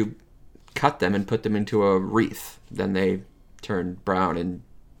course, you cut them and put them into a wreath. Then they turn brown and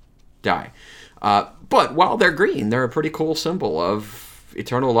die. But while they're green, they're a pretty cool symbol of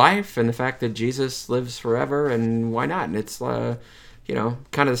eternal life and the fact that Jesus lives forever, and why not? And it's, kind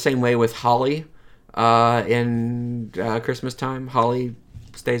of the same way with holly in Christmas time. Holly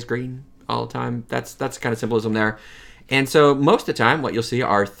stays green all the time. That's kind of symbolism there. And so most of the time, what you'll see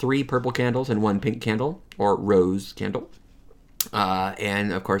are 3 purple candles and 1 pink candle, or rose candle.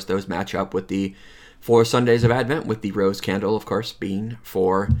 And, of course, those match up with the 4 Sundays of Advent, with the rose candle, of course, being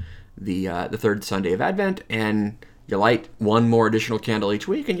for the 3rd Sunday of Advent. And you light 1 more additional candle each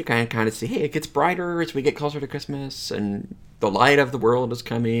week, and you kind of see, hey, it gets brighter as we get closer to Christmas, and the light of the world is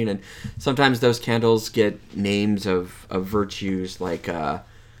coming. And sometimes those candles get names of virtues, like,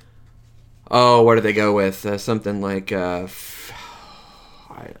 what do they go with? Something like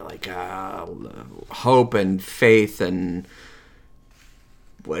hope and faith, and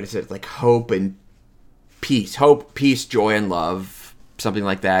what is it? Like hope and peace. Hope, peace, joy, and love. Something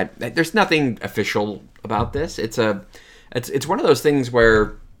like that. There's nothing official about this. It's one of those things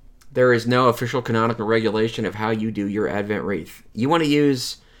where there is no official canonical regulation of how you do your Advent wreath. You want to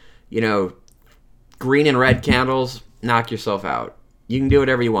use, green and red candles, knock yourself out. You can do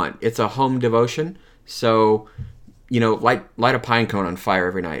whatever you want. It's a home devotion. So, light a pine cone on fire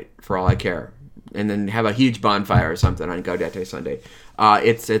every night for all I care. And then have a huge bonfire or something on Gaudete Sunday.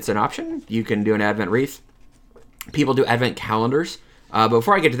 It's an option. You can do an Advent wreath. People do Advent calendars. But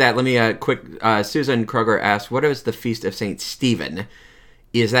before I get to that, let me Susan Kroger asked, what is the Feast of St. Stephen?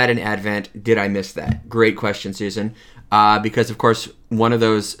 Is that an Advent? Did I miss that? Great question, Susan. Because, of course, one of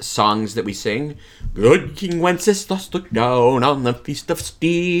those songs that we sing, Good King Wenceslas looked down on the Feast of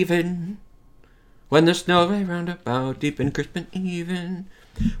Stephen, when the snow lay round about, deep and crisp and even.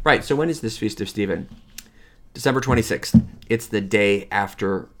 Right, so when is this Feast of Stephen? December 26th. It's the day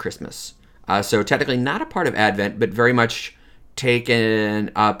after Christmas. So technically not a part of Advent, but very much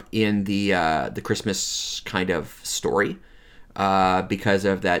taken up in the Christmas kind of story because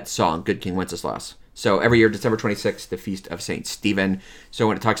of that song, Good King Wenceslas. So every year, December 26th, the Feast of St. Stephen. So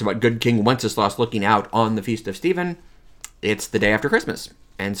when it talks about Good King Wenceslas looking out on the Feast of Stephen, it's the day after Christmas.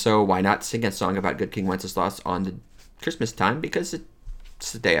 And so why not sing a song about Good King Wenceslas on the Christmas time? Because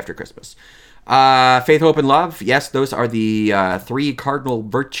it's the day after Christmas. Faith, hope, and love. Yes, those are the 3 cardinal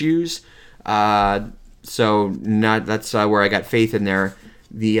virtues. So that's where I got faith in there.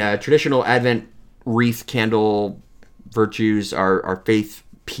 The traditional Advent wreath candle virtues are faith,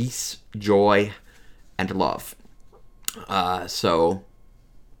 peace, joy, and love. Or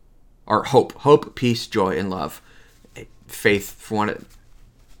hope, peace, joy, and love. Faith, for one,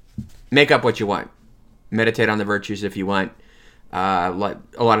 make up what you want. Meditate on the virtues if you want. A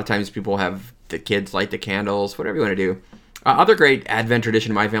lot of times people have the kids light the candles, whatever you want to do. Other great Advent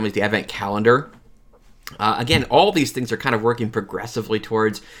tradition in my family is the Advent calendar. Again, all these things are kind of working progressively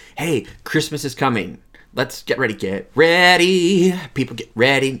towards, hey, Christmas is coming. Let's get ready. Get ready. People get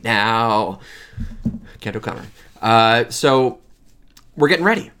ready now. Canto Connor. So we're getting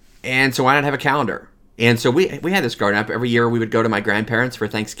ready. And so why not have a calendar? And so we had this growing up. Every year we would go to my grandparents for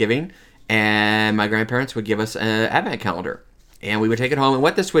Thanksgiving, and my grandparents would give us an Advent calendar. And we would take it home. And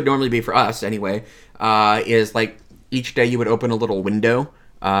what this would normally be for us, anyway, is like each day you would open a little window.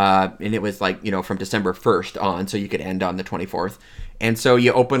 And it was like, from December 1st on, so you could end on the 24th. And so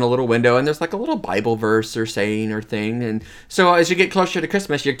you open a little window, and there's like a little Bible verse or saying or thing. And so as you get closer to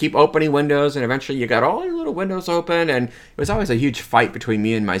Christmas, you keep opening windows, and eventually you got all your little windows open. And it was always a huge fight between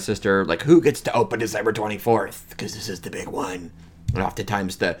me and my sister, like, who gets to open December 24th? Because this is the big one. And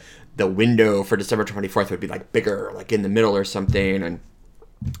oftentimes the window for December 24th would be like bigger, like in the middle or something. And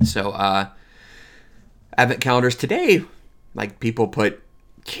so Advent calendars today, like people put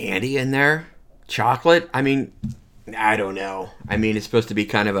candy in there, chocolate. I mean, I don't know. I mean, it's supposed to be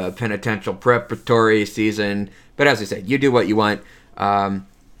kind of a penitential preparatory season, but as I said, you do what you want.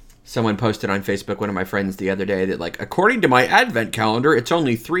 Someone posted on Facebook, one of my friends the other day, that like, according to my Advent calendar, it's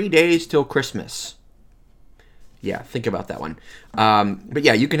only 3 days till Christmas. Yeah, think about that one. But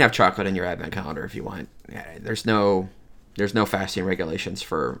yeah, you can have chocolate in your Advent calendar if you want. Yeah, there's no fasting regulations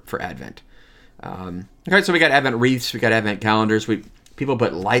for Advent. Okay, so we got Advent wreaths, we got Advent calendars. People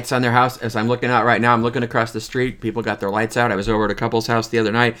put lights on their house. As I'm looking out right now, I'm looking across the street. People got their lights out. I was over at a couple's house the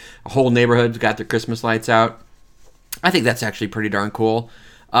other night. A whole neighborhood's got their Christmas lights out. I think that's actually pretty darn cool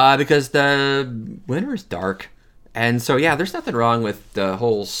because the winter is dark. And so, yeah, there's nothing wrong with the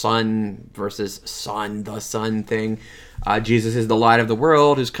whole sun versus the sun thing. Jesus is the light of the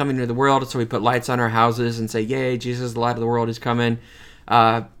world who's coming into the world. So we put lights on our houses and say, yay, Jesus is the light of the world who's coming.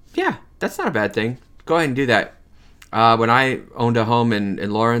 Yeah, that's not a bad thing. Go ahead and do that. When I owned a home in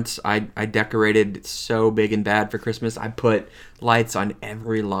Lawrence, I decorated so big and bad for Christmas. I put lights on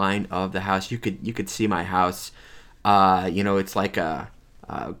every line of the house. You could see my house. It's like a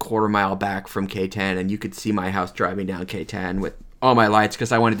quarter mile back from K10, and you could see my house driving down K10 with all my lights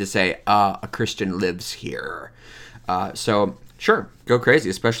because I wanted to say a Christian lives here. So sure, go crazy,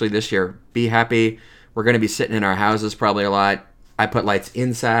 especially this year. Be happy. We're going to be sitting in our houses probably a lot. I put lights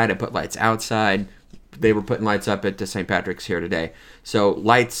inside. I put lights outside. They were putting lights up at St. Patrick's here today. So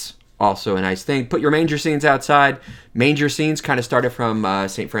lights, also a nice thing. Put your manger scenes outside. Manger scenes kind of started from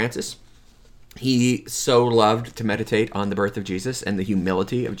St. Francis. He so loved to meditate on the birth of Jesus and the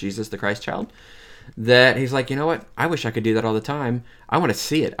humility of Jesus, the Christ child, that he's like, you know what? I wish I could do that all the time. I want to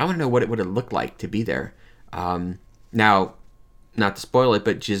see it. I want to know what it would have looked like to be there. Now, not to spoil it,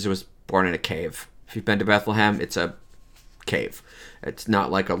 but Jesus was born in a cave. If you've been to Bethlehem, it's a cave. It's not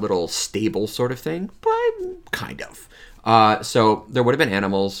like a little stable sort of thing, but kind of. So there would have been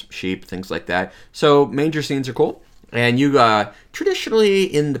animals, sheep, things like that. So manger scenes are cool. And you traditionally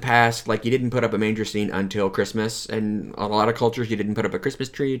in the past, like you didn't put up a manger scene until Christmas. And on a lot of cultures, you didn't put up a Christmas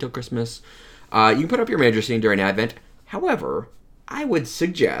tree until Christmas. You can put up your manger scene during Advent. However, I would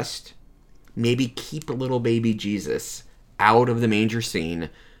suggest maybe keep a little baby Jesus out of the manger scene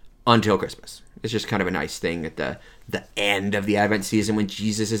until Christmas. It's just kind of a nice thing at the end of the Advent season when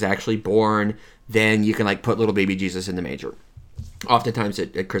Jesus is actually born. Then you can like put little baby Jesus in the manger. Oftentimes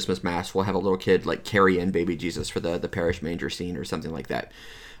at Christmas Mass, we'll have a little kid like carry in baby Jesus for the parish manger scene or something like that.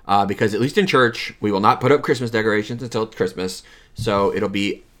 Because at least in church, we will not put up Christmas decorations until Christmas. So it'll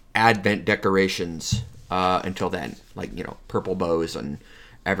be Advent decorations until then. Like, purple bows and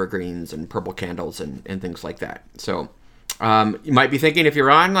evergreens and purple candles and things like that. So you might be thinking, if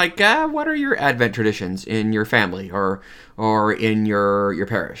you're on, like, what are your Advent traditions in your family or in your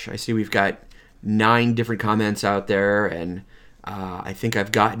parish? I see we've got 9 different comments out there, and I think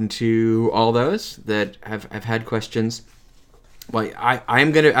I've gotten to all those that have had questions. Well,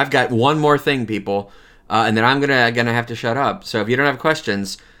 I've got one more thing, people, and then I'm gonna have to shut up. So if you don't have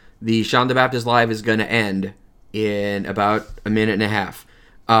questions, the Sean the Baptist Live is gonna end in about a minute and a half.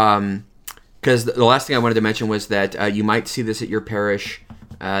 Because the last thing I wanted to mention was that you might see this at your parish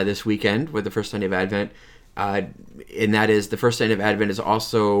this weekend with the first Sunday of Advent. And that is, the first Sunday of Advent is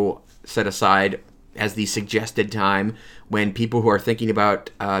also set aside as the suggested time when people who are thinking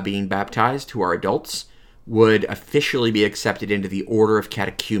about being baptized, who are adults, would officially be accepted into the Order of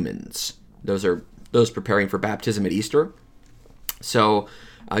Catechumens. Those are those preparing for baptism at Easter. So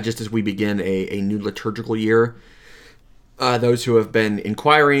just as we begin a new liturgical year, those who have been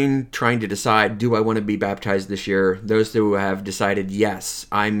inquiring, trying to decide, do I want to be baptized this year? Those who have decided, yes,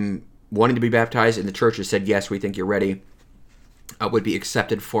 I'm wanting to be baptized, and the church has said, yes, we think you're ready, would be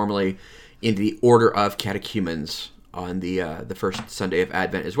accepted formally into the Order of Catechumens on the first Sunday of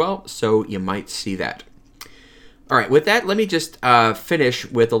Advent as well. So you might see that. All right, with that, let me just finish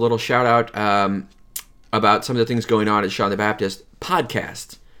with a little shout out about some of the things going on at Sean the Baptist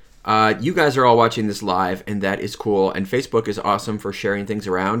podcast. You guys are all watching this live, and that is cool. And Facebook is awesome for sharing things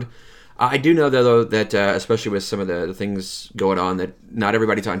around. I do know, though, that especially with some of the things going on, that not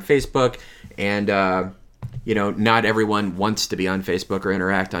everybody's on Facebook, and not everyone wants to be on Facebook or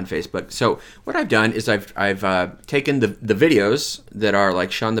interact on Facebook. So what I've done is I've taken the videos that are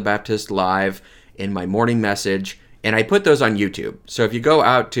like Sean the Baptist Live in my morning message, and I put those on YouTube. So if you go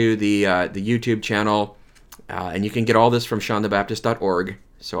out to the YouTube channel, and you can get all this from SeanTheBaptist.org.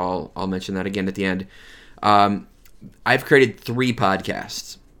 So I'll mention that again at the end. I've created 3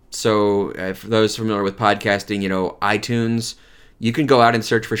 podcasts. So for those familiar with podcasting, iTunes, you can go out and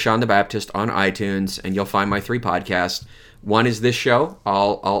search for Sean the Baptist on iTunes, and you'll find my 3 podcasts. One is this show.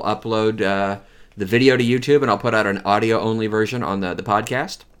 I'll upload the video to YouTube, and I'll put out an audio-only version on the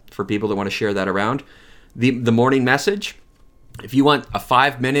podcast for people that want to share that around. The morning message, if you want a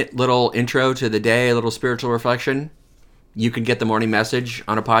 5-minute little intro to the day, a little spiritual reflection, you can get the morning message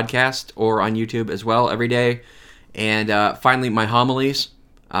on a podcast or on YouTube as well every day. And finally, my homilies.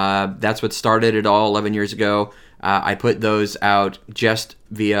 That's what started it all 11 years ago. I put those out just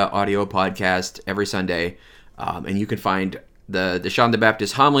via audio podcast every Sunday. And you can find the Sean the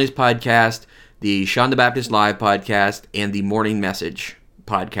Baptist Homilies podcast, the Sean the Baptist Live podcast, and the Morning Message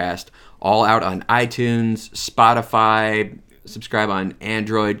podcast, all out on iTunes, Spotify, subscribe on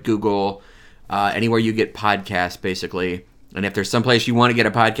Android, Google, anywhere you get podcasts, basically. And if there's someplace you want to get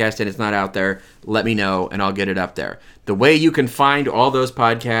a podcast and it's not out there, let me know and I'll get it up there. The way you can find all those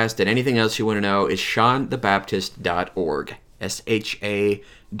podcasts and anything else you want to know is ShawnTheBaptist.org. SHAWN,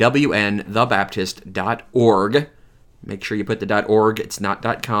 thebaptist.org. Make sure you put the .org, it's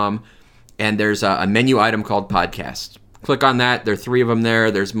not .com. And there's a menu item called podcasts. Click on that. There are 3 of them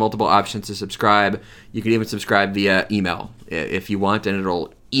there. There's multiple options to subscribe. You can even subscribe via email if you want, and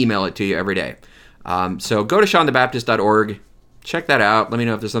it'll email it to you every day. So go to ShawnTheBaptist.org. Check that out. Let me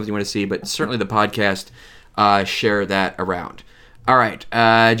know if there's something you want to see, but certainly the podcast, share that around. All right.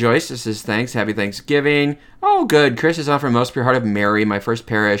 Joyce, this is thanks. Happy Thanksgiving. Oh, good. Chris is on from Most Pure Heart of Mary, my first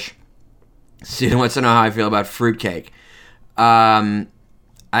parish. Susan wants to know how I feel about fruitcake.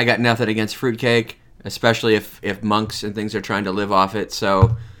 I got nothing against fruitcake, especially if monks and things are trying to live off it.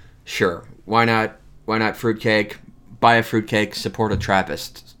 So, sure. Why not fruitcake? Buy a fruitcake, support a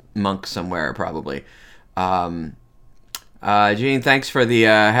Trappist monk somewhere, probably. Gene, thanks for the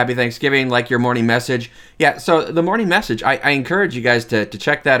happy Thanksgiving, like your morning message. Yeah, so the morning message, I encourage you guys to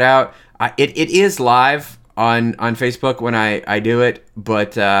check that out. It is live on Facebook when I do it,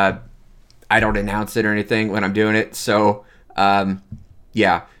 but I don't announce it or anything when I'm doing it. So,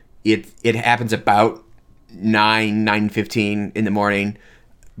 yeah, it happens about 9:15 in the morning,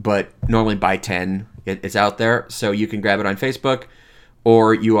 but normally by 10 it's out there. So you can grab it on Facebook,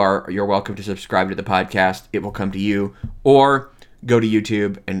 or you're welcome to subscribe to the podcast. It will come to you, or go to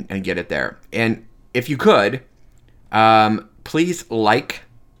YouTube and get it there. And if you could, please like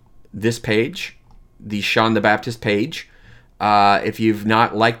this page, the Sean the Baptist page. If you've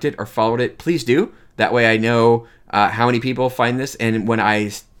not liked it or followed it, please do. That way I know how many people find this. And when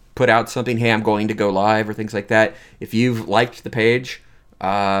I put out something, hey, I'm going to go live or things like that, if you've liked the page,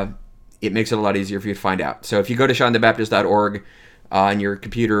 it makes it a lot easier for you to find out. So if you go to ShawnTheBaptist.org on your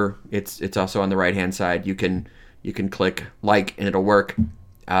computer, it's also on the right-hand side. You can click like and it'll work.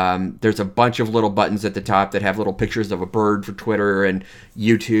 There's a bunch of little buttons at the top that have little pictures of a bird for Twitter and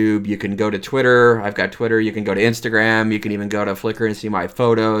YouTube. You can go to Twitter. I've got Twitter. You can go to Instagram. You can even go to Flickr and see my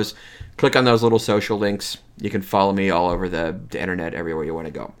photos. Click on those little social links. You can follow me all over the internet, everywhere you want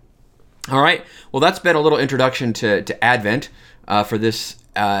to go. All right. Well, that's been a little introduction to Advent for this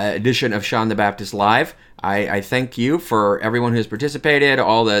edition of Sean the Baptist Live. I thank you for everyone who's participated,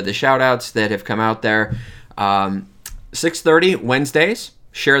 all the shout-outs that have come out there. 6:30 Wednesdays.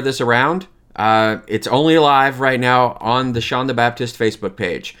 Share this around. It's only live right now on the Sean the Baptist Facebook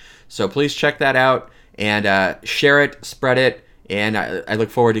page. So please check that out and share it, spread it, and I look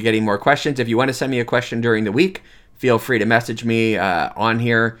forward to getting more questions. If you want to send me a question during the week, feel free to message me on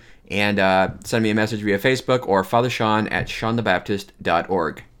here and send me a message via Facebook or Father Sean at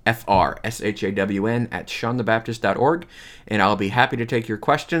ShawnTheBaptist.org. FRSHAWN at ShawnTheBaptist.org, and I'll be happy to take your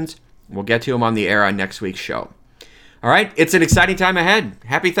questions. We'll get to them on the air on next week's show. All right, it's an exciting time ahead.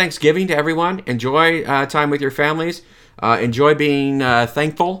 Happy Thanksgiving to everyone. Enjoy time with your families. Enjoy being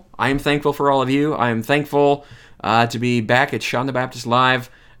thankful. I am thankful for all of you. I am thankful to be back at Sean the Baptist Live,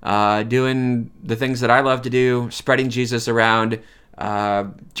 doing the things that I love to do, spreading Jesus around.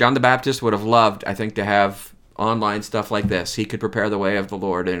 John the Baptist would have loved, I think, to have online stuff like this. He could prepare the way of the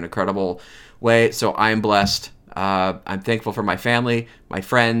Lord in an incredible way, so I am blessed. I'm thankful for my family, my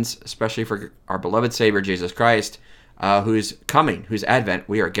friends, especially for our beloved Savior, Jesus Christ, who's coming, whose Advent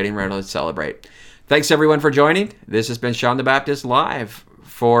we are getting ready to celebrate. Thanks, everyone, for joining. This has been Sean the Baptist Live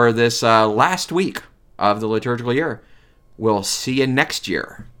for this last week of the liturgical year. We'll see you next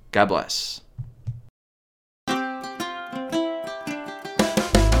year. God bless.